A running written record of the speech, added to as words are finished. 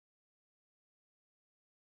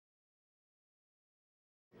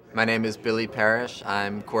My name is Billy Parish.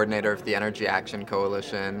 I'm coordinator of the Energy Action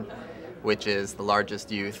Coalition, which is the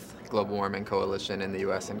largest youth global warming coalition in the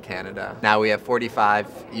US and Canada. Now we have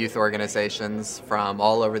 45 youth organizations from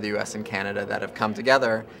all over the US and Canada that have come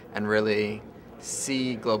together and really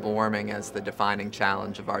see global warming as the defining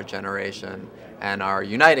challenge of our generation and are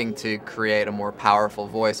uniting to create a more powerful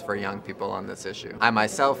voice for young people on this issue. I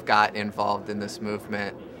myself got involved in this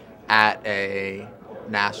movement at a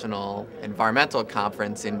national environmental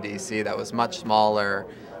conference in DC that was much smaller,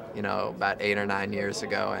 about 8 or 9 years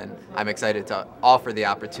ago, and I'm excited to offer the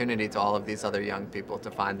opportunity to all of these other young people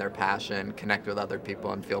to find their passion, connect with other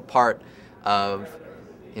people, and feel part of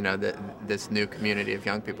this new community of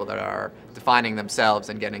young people that are defining themselves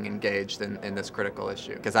and getting engaged in this critical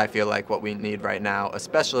issue. Because I feel like what we need right now,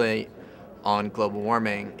 especially on global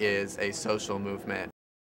warming, is a social movement